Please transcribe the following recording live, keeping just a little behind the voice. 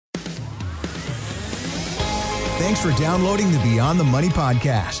Thanks for downloading the Beyond the Money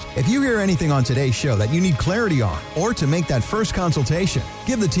podcast. If you hear anything on today's show that you need clarity on or to make that first consultation,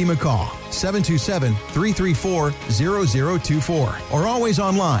 give the team a call, 727-334-0024, or always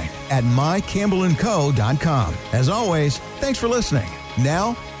online at mycampbellandco.com. As always, thanks for listening.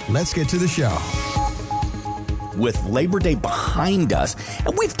 Now, let's get to the show. With Labor Day behind us,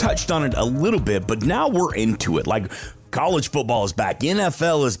 and we've touched on it a little bit, but now we're into it. Like, college football is back.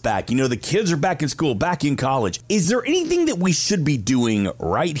 NFL is back. You know, the kids are back in school, back in college. Is there anything that we should be doing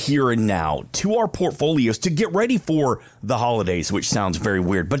right here and now to our portfolios to get ready for the holidays, which sounds very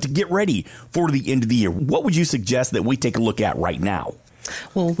weird, but to get ready for the end of the year? What would you suggest that we take a look at right now?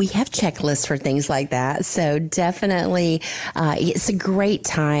 Well, we have checklists for things like that. So definitely, it's a great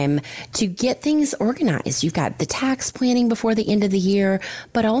time to get things organized. You've got the tax planning before the end of the year,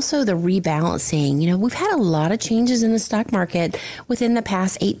 but also the rebalancing. You know, we've had a lot of changes in the stock market within the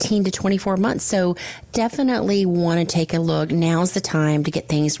past 18 to 24 months. So definitely want to take a look. Now's the time to get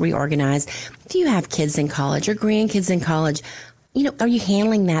things reorganized. If you have kids in college or grandkids in college, you know, are you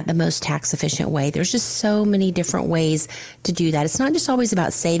handling that the most tax efficient way? There's just so many different ways to do that. It's not just always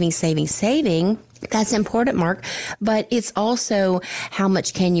about saving. That's important, Mark, but it's also how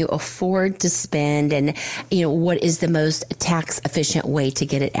much can you afford to spend and, you know, what is the most tax efficient way to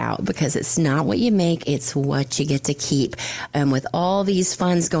get it out? Because it's not what you make, it's what you get to keep. And with all these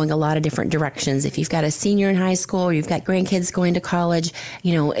funds going a lot of different directions, if you've got a senior in high school or you've got grandkids going to college,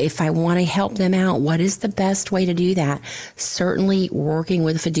 you know, if I want to help them out, what is the best way to do that? Certainly working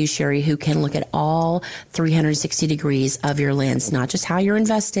with a fiduciary who can look at all 360 degrees of your lens, not just how you're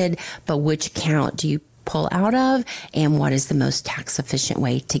invested, but which account do you pull out of and what is the most tax efficient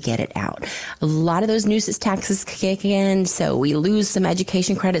way to get it out. A lot of those nuisance taxes kick in, so we lose some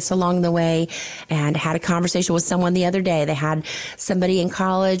education credits along the way. And had a conversation with someone the other day. They had somebody in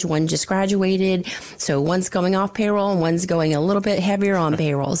college, one just graduated, so one's going off payroll and one's going a little bit heavier on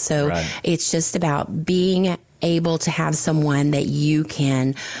payroll. So right. It's just about being able to have someone that you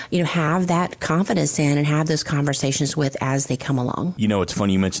can, you know, have that confidence in and have those conversations with as they come along. You know, it's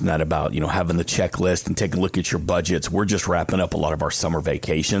funny you mentioned that about, you know, having the checklist and taking a look at your budgets. We're just wrapping up a lot of our summer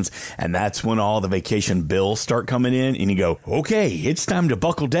vacations, and that's when all the vacation bills start coming in, and you go, okay, it's time to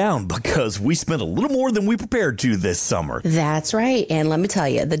buckle down because we spent a little more than we prepared to this summer. That's right. And let me tell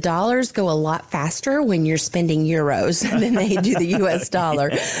you, the dollars go a lot faster when you're spending euros than they do the U.S.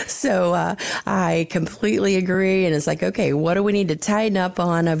 dollar. So I completely agree. And it's like, okay, what do we need to tighten up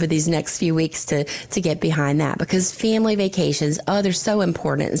on over these next few weeks to get behind that? Because family vacations, they're so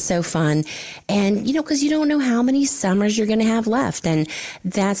important and so fun. And, you know, because you don't know how many summers you're going to have left. And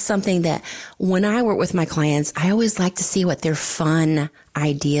that's something that when I work with my clients, I always like to see what their fun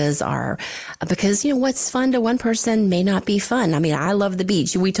ideas are, because, you know, what's fun to one person may not be fun. I mean, I love the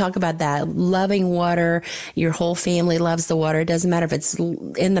beach. We talk about that, loving water. Your whole family loves the water. It doesn't matter if it's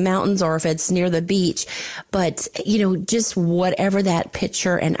in the mountains or if it's near the beach, but, you know, just whatever that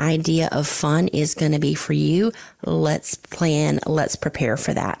picture and idea of fun is going to be for you, let's plan, let's prepare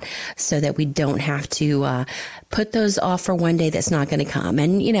for that so that we don't have to put those off for one day that's not going to come.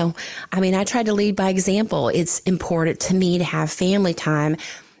 And, you know, I mean, I try to lead by example. It's important to me to have family time.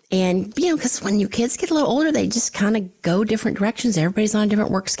 And, you know, because when your kids get a little older, they just kind of go different directions. Everybody's on a different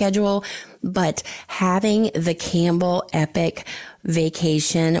work schedule. But having the Campbell Epic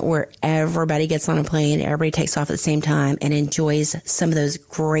vacation where everybody gets on a plane, everybody takes off at the same time and enjoys some of those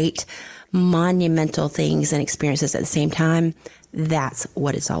great monumental things and experiences at the same time, that's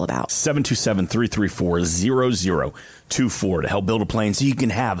what it's all about. 727-334-0024 to help build a plan so you can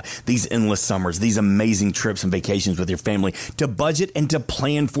have these endless summers, these amazing trips and vacations with your family, to budget and to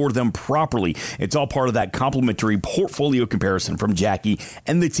plan for them properly. It's all part of that complimentary portfolio comparison from Jackie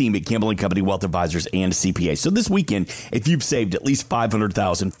and the team at Campbell & Company Wealth Advisors and CPA. So this weekend, if you've saved at least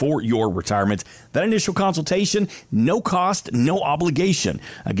 $500,000 for your retirement, that initial consultation, no cost, no obligation.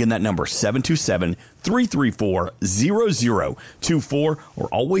 Again, that number, 727-334-0024, or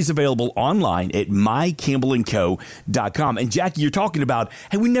always available online at mycampbellandco.com. And Jackie, you're talking about,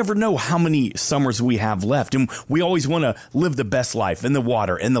 hey, we never know how many summers we have left, and we always want to live the best life in the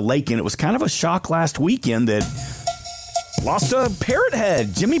water, in the lake, and it was kind of a shock last weekend that lost a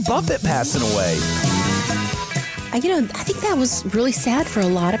Parrtohead, Jimmy Buffett, passing away. You know, I think that was really sad for a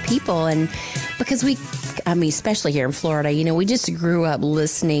lot of people, and because especially here in Florida, we just grew up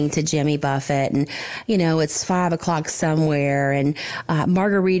listening to Jimmy Buffett, and, it's 5 o'clock somewhere, and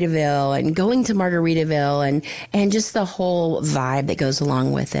Margaritaville, and going to Margaritaville, and just the whole vibe that goes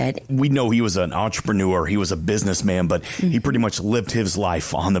along with it. We know he was an entrepreneur. He was a businessman, but he pretty much lived his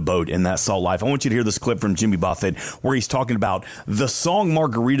life on the boat in that salt life. I want you to hear this clip from Jimmy Buffett where he's talking about the song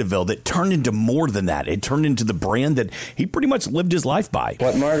Margaritaville that turned into more than that. It turned into the brand that he pretty much lived his life by.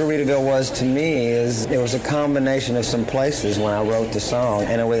 What Margaritaville was to me is it was a combination of some places when I wrote the song,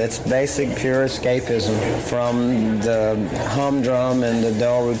 and with its basic pure escapism from the humdrum and the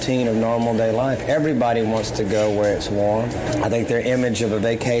dull routine of normal day life. Everybody wants to go where it's warm. I think their image of a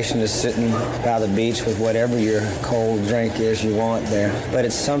vacation is sitting by the beach with whatever your cold drink is you want there. But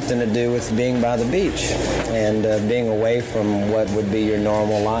it's something to do with being by the beach and being away from what would be your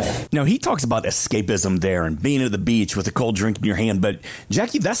normal life. Now, he talks about escapism there and being at the beach with a cold drink in your hand. But,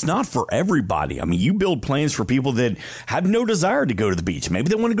 Jackie, that's not for everybody. I mean, you build plans for people that have no desire to go to the beach. Maybe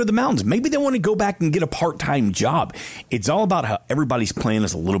they want to go to the mountains. Maybe they want to go back and get a part-time job. It's all about how everybody's plan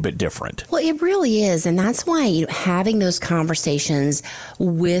is a little bit different. Well, it really is. And that's why having those conversations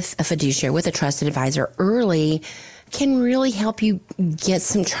with a fiduciary, with a trusted advisor early can really help you get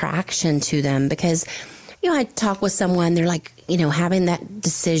some traction to them. Because, I talk with someone, they're like, having that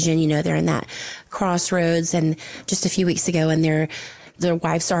decision, they're in that crossroads, and just a few weeks ago, and their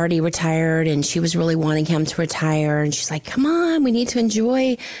wife's already retired, and she was really wanting him to retire. And she's like, come on, we need to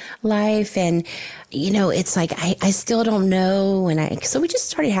enjoy life. And, it's like, I still don't know. And so we just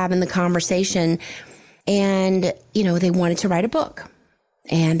started having the conversation, and, they wanted to write a book,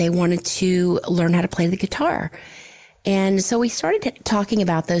 and they wanted to learn how to play the guitar. And so we started talking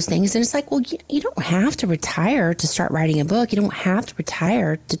about those things, and it's like, well, you don't have to retire to start writing a book. You don't have to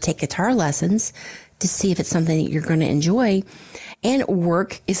retire to take guitar lessons to see if it's something that you're going to enjoy. And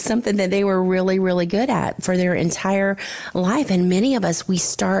work is something that they were really, really good at for their entire life. And many of us, we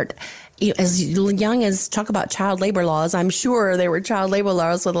start as young as, talk about child labor laws. I'm sure there were child labor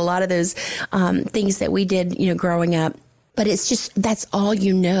laws with a lot of those things that we did, growing up. But it's just, that's all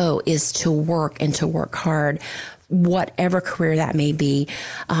is to work, and to work hard, whatever career that may be.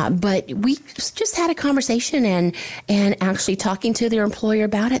 But we just had a conversation, and actually talking to their employer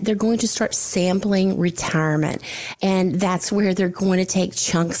about it. They're going to start sampling retirement. And that's where they're going to take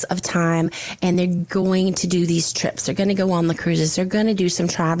chunks of time, and they're going to do these trips. They're going to go on the cruises. They're going to do some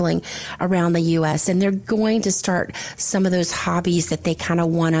traveling around the U.S. And they're going to start some of those hobbies that they kind of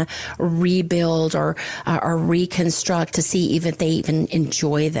want to rebuild or reconstruct to see if they even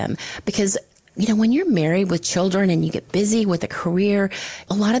enjoy them. Because when you're married with children and you get busy with a career,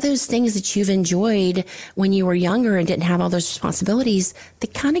 a lot of those things that you've enjoyed when you were younger and didn't have all those responsibilities, they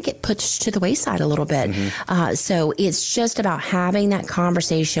kind of get pushed to the wayside a little bit. So it's just about having that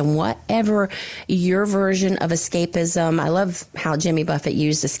conversation, whatever your version of escapism. I love how Jimmy Buffett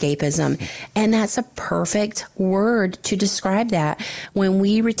used escapism, and that's a perfect word to describe that. When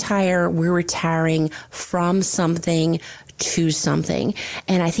we retire, we're retiring from something to something.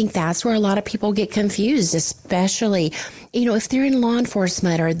 And I think that's where a lot of people get confused, especially, if they're in law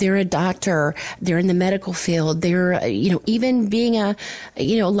enforcement, or they're a doctor, they're in the medical field, they're, even being a,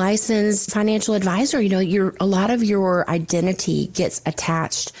 licensed financial advisor, a lot of your identity gets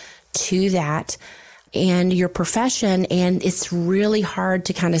attached to that and your profession. And it's really hard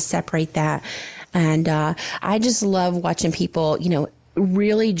to kind of separate that. And I just love watching people,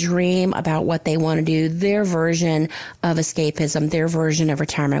 really dream about what they want to do, their version of escapism, their version of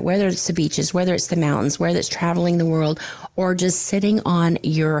retirement, whether it's the beaches, whether it's the mountains, whether it's traveling the world, or just sitting on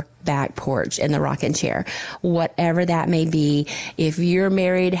your back porch in the rocking chair, whatever that may be. If you're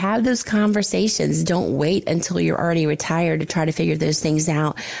married, have those conversations. Don't wait until you're already retired to try to figure those things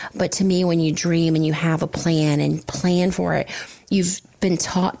out. But to me, when you dream and you have a plan and plan for it, you've been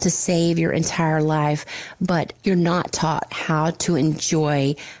taught to save your entire life, but you're not taught how to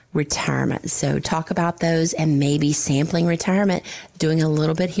enjoy retirement. So talk about those, and maybe sampling retirement, doing a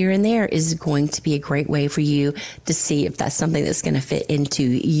little bit here and there, is going to be a great way for you to see if that's something that's going to fit into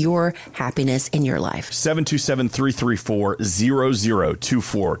your happiness in your life.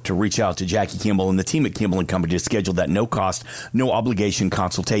 727-334-0024 to reach out to Jackie Campbell and the team at Campbell & Company to schedule that no cost, no obligation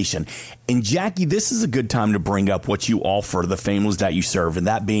consultation. And Jackie, this is a good time to bring up what you offer the families that you serve, and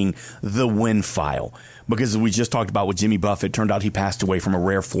that being the win file. Because as we just talked about with Jimmy Buffett, turned out he passed away from a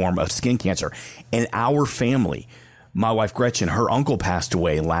rare form of skin cancer. And our family, my wife Gretchen, her uncle passed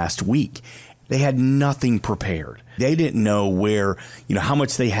away last week. They had nothing prepared. They didn't know where, how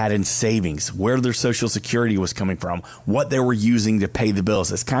much they had in savings, where their Social Security was coming from, what they were using to pay the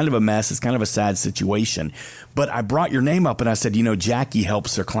bills. It's kind of a mess. It's kind of a sad situation. But I brought your name up and I said, Jackie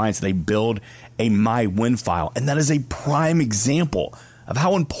helps their clients. They build a My Win file. And that is a prime example of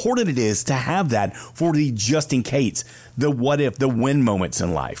how important it is to have that for the just in case, the what if, the win moments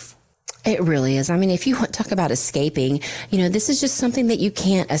in life. It really is. I mean, if you want to talk about escaping, this is just something that you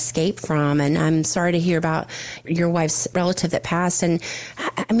can't escape from. And I'm sorry to hear about your wife's relative that passed. And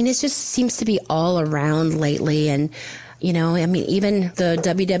I mean, it just seems to be all around lately. And, even the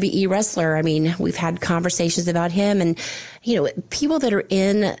WWE wrestler, we've had conversations about him and, people that are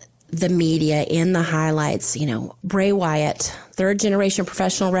in the media, in the highlights, Bray Wyatt, third generation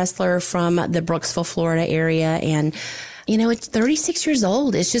professional wrestler from the Brooksville, Florida area. And it's 36 years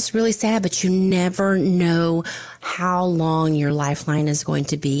old. It's just really sad, but you never know how long your lifeline is going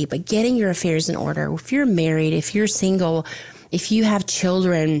to be. But getting your affairs in order, if you're married, if you're single, if you have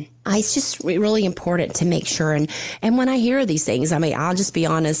children, it's just really important to make sure. And when I hear these things, I'll just be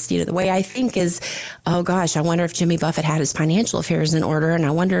honest, the way I think is, oh gosh, I wonder if Jimmy Buffett had his financial affairs in order. And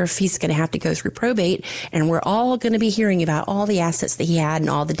I wonder if he's going to have to go through probate. And we're all going to be hearing about all the assets that he had and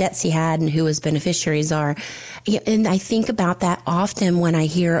all the debts he had and who his beneficiaries are. And I think about that often when I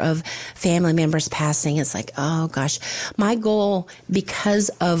hear of family members passing. It's like, oh gosh, my goal, because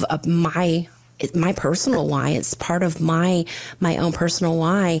of my personal why, it's part of my own personal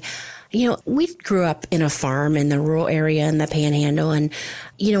why. We grew up in a farm in the rural area in the Panhandle. And,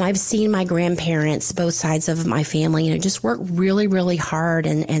 I've seen my grandparents, both sides of my family, just work really, really hard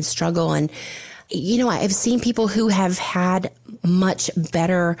and struggle. And, I've seen people who have had much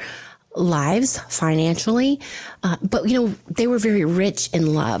better lives financially. But, they were very rich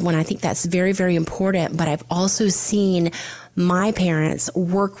in love, when I think that's very, very important. But I've also seen my parents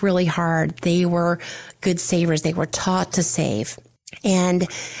work really hard. They were good savers. They were taught to save. And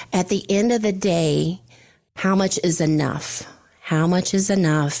at the end of the day, how much is enough? How much is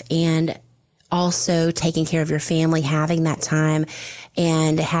enough? And also taking care of your family, having that time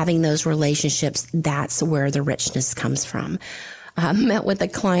and having those relationships, that's where the richness comes from. I met with a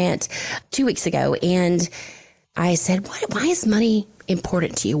client 2 weeks ago and I said, why is money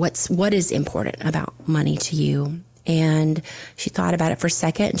important to you? What is important about money to you? And she thought about it for a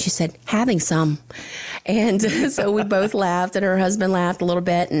second and she said, having some. And so we both laughed and her husband laughed a little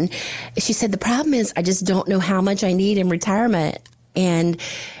bit. And she said, the problem is I just don't know how much I need in retirement. And,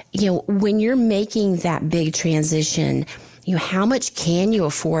 when you're making that big transition, how much can you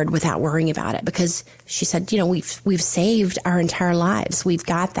afford without worrying about it? Because she said, we've saved our entire lives. We've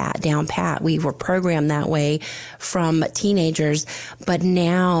got that down pat. We were programmed that way from teenagers. But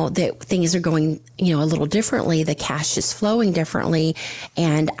now that things are going, a little differently, the cash is flowing differently.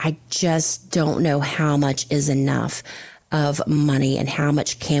 And I just don't know how much is enough of money and how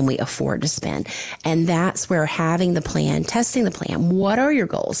much can we afford to spend. And that's where having the plan, testing the plan. What are your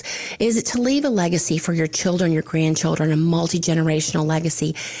goals? Is it to leave a legacy for your children, your grandchildren, a multi-generational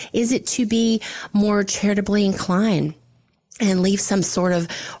legacy? Is it to be more charitably inclined and leave some sort of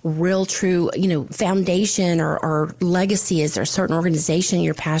real true, foundation or legacy? Is there a certain organization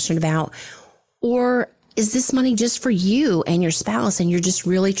you're passionate about? Or is this money just for you and your spouse and you're just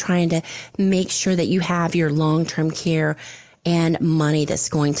really trying to make sure that you have your long-term care and money that's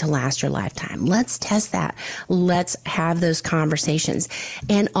going to last your lifetime? Let's test that. Let's have those conversations.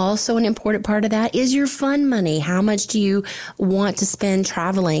 And also an important part of that is your fun money. How much do you want to spend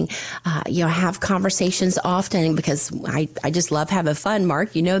traveling? Have conversations often because I just love having fun,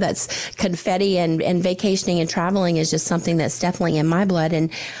 Mark. That's confetti and vacationing and traveling is just something that's definitely in my blood.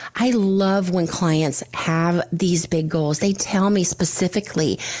 And I love when clients have these big goals. They tell me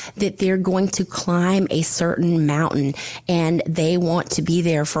specifically that they're going to climb a certain mountain and they want to be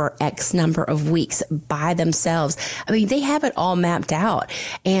there for X number of weeks by themselves. They have it all mapped out.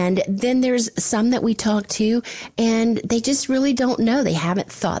 And then there's some that we talk to and they just really don't know. They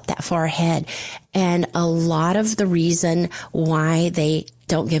haven't thought that far ahead. And a lot of the reason why they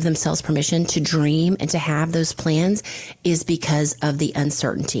don't give themselves permission to dream and to have those plans is because of the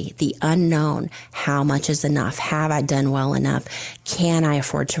uncertainty, the unknown. How much is enough? Have I done well enough? Can I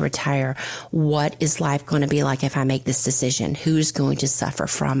afford to retire? What is life going to be like if I make this decision? Who's going to suffer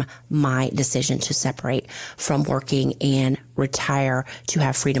from my decision to separate from working and retire to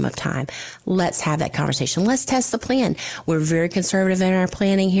have freedom of time? Let's have that conversation. Let's test the plan. We're very conservative in our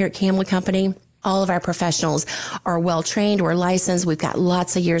planning here at Campbell Company. All of our professionals are well trained. We're licensed. We've got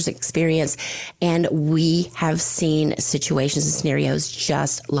lots of years experience and we have seen situations and scenarios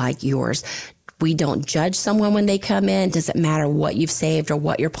just like yours. We don't judge someone when they come in. It doesn't matter what you've saved or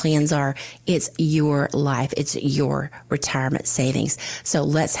what your plans are. It's your life. It's your retirement savings. So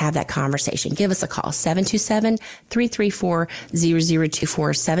let's have that conversation. Give us a call,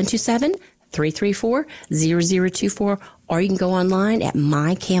 727-334-0024, 727-334-0024. Or you can go online at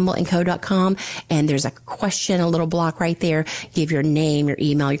mycampbellandco.com, and there's a question, a little block right there. Give your name, your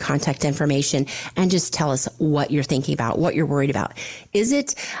email, your contact information, and just tell us what you're thinking about, what you're worried about. Is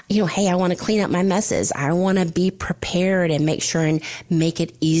it, hey, I want to clean up my messes. I want to be prepared and make sure and make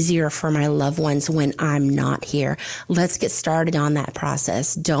it easier for my loved ones when I'm not here. Let's get started on that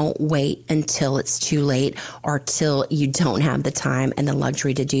process. Don't wait until it's too late or till you don't have the time and the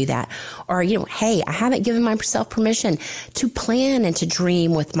luxury to do that. Or, hey, I haven't given myself permission to plan and to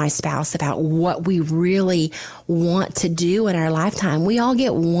dream with my spouse about what we really want to do in our lifetime. We all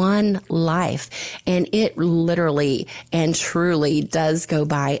get one life, and it literally and truly does go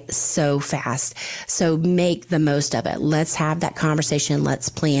by so fast. So make the most of it. Let's have that conversation. Let's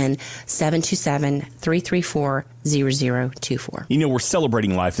plan. 727-334-0024. We're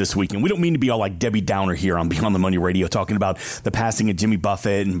celebrating life this week, and we don't mean to be all like Debbie Downer here on Beyond the Money Radio talking about the passing of Jimmy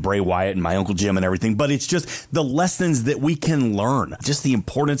Buffett and Bray Wyatt and my Uncle Jim and everything, but it's just the lessons that we can learn, just the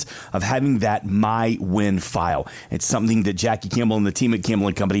importance of having that My Win file. It's something that Jackie Campbell and the team at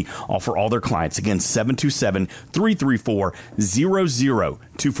Campbell & Company offer all their clients. Again, 727-334-0024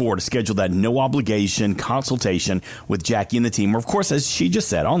 to schedule that no obligation consultation with Jackie and the team, or of course, as she just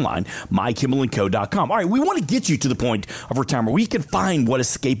said, online, mycampbellandco.com. All right, we want to get you to the point of retirement where you can find what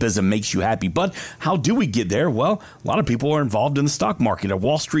escapism makes you happy, but how do we get there? Well, a lot of people are involved in the stock market. A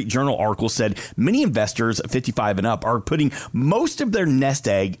Wall Street Journal article said many investors 55 and up are putting most of their nest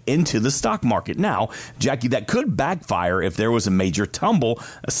egg into the stock market. Now, Jackie, that could backfire if there was a major tumble,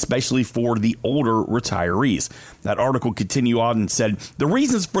 especially for the older retirees. That article continued on and said the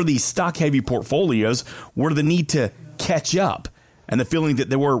reasons for these stock-heavy portfolios were the need to catch up and the feeling that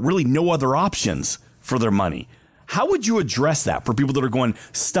there were really no other options for their money. How would you address that for people that are going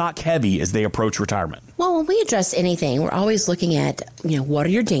stock heavy as they approach retirement? Well, when we address anything, we're always looking at, what are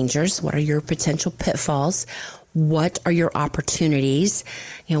your dangers? What are your potential pitfalls? What are your opportunities?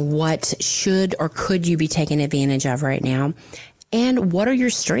 What should or could you be taking advantage of right now? And what are your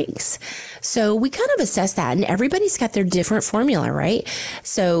strengths? So we kind of assess that, and everybody's got their different formula, right?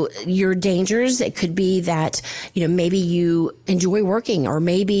 So your dangers, it could be that, maybe you enjoy working, or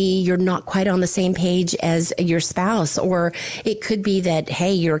maybe you're not quite on the same page as your spouse, or it could be that,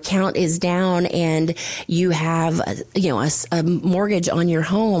 hey, your account is down and you have, a mortgage on your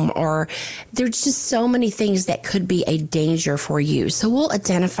home, or there's just so many things that could be a danger for you. So we'll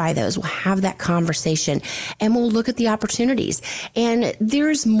identify those. We'll have that conversation, and we'll look at the opportunities. And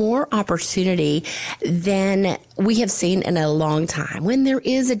there's more opportunity than we have seen in a long time. When there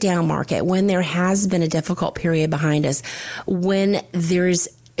is a down market, when there has been a difficult period behind us, when there's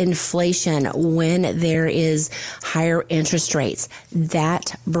inflation, when there is higher interest rates,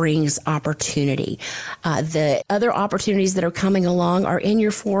 that brings opportunity. The other opportunities that are coming along are in your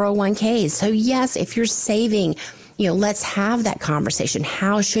 401ks. So yes, if you're saving, let's have that conversation.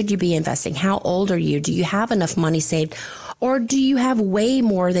 How should you be investing? How old are you? Do you have enough money saved? Or do you have way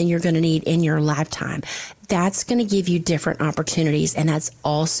more than you're going to need in your lifetime? That's going to give you different opportunities, and that's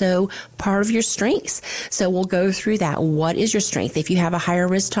also part of your strengths. So we'll go through that. What is your strength? If you have a higher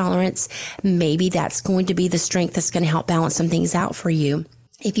risk tolerance, maybe that's going to be the strength that's going to help balance some things out for you.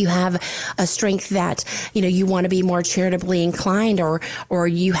 If you have a strength that, you want to be more charitably inclined, or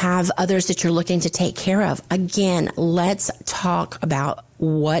you have others that you're looking to take care of, again, let's talk about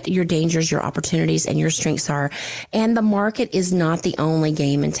what your dangers, your opportunities, and your strengths are. And the market is not the only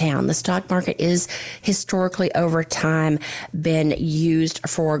game in town. The stock market is historically over time been used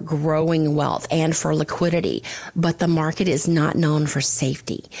for growing wealth and for liquidity, but the market is not known for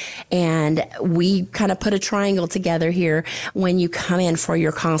safety. And we kind of put a triangle together here when you come in for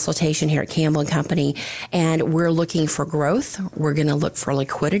your consultation here at Campbell & Company, and we're looking for growth. We're going to look for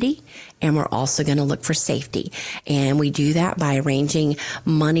liquidity, and we're also going to look for safety. And we do that by arranging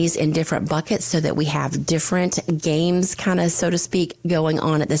monies in different buckets so that we have different games, kind of, so to speak, going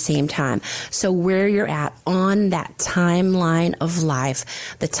on at the same time. So where you're at on that timeline of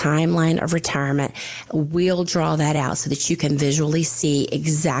life, the timeline of retirement, we'll draw that out so that you can visually see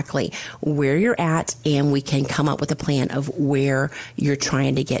exactly where you're at, and we can come up with a plan of where you're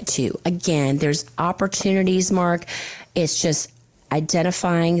trying to get to. Again, there's opportunities, Mark. It's just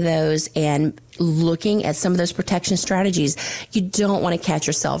identifying those and looking at some of those protection strategies. You don't want to catch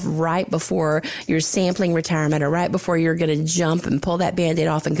yourself right before you're sampling retirement or right before you're going to jump and pull that Band-Aid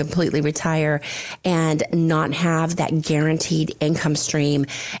off and completely retire and not have that guaranteed income stream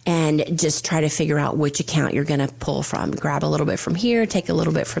and just try to figure out which account you're going to pull from. Grab a little bit from here, take a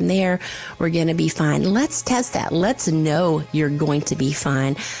little bit from there. We're going to be fine. Let's test that. Let's know you're going to be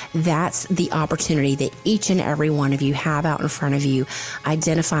fine. That's the opportunity that each and every one of you have out in front of you,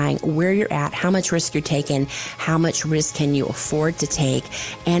 identifying where you're at, how much risk you're taking, how much risk can you afford to take,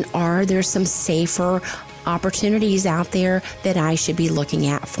 and are there some safer opportunities out there that I should be looking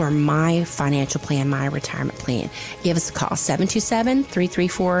at for my financial plan, my retirement plan. Give us a call,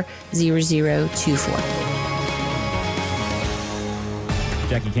 727-334-0024.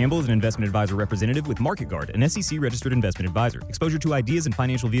 Jackie Campbell is an investment advisor representative with MarketGuard, an SEC-registered investment advisor. Exposure to ideas and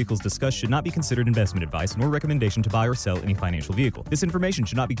financial vehicles discussed should not be considered investment advice nor recommendation to buy or sell any financial vehicle. This information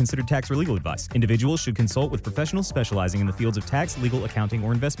should not be considered tax or legal advice. Individuals should consult with professionals specializing in the fields of tax, legal, accounting,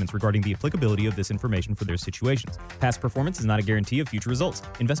 or investments regarding the applicability of this information for their situations. Past performance is not a guarantee of future results.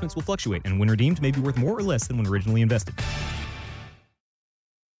 Investments will fluctuate, and when redeemed may be worth more or less than when originally invested.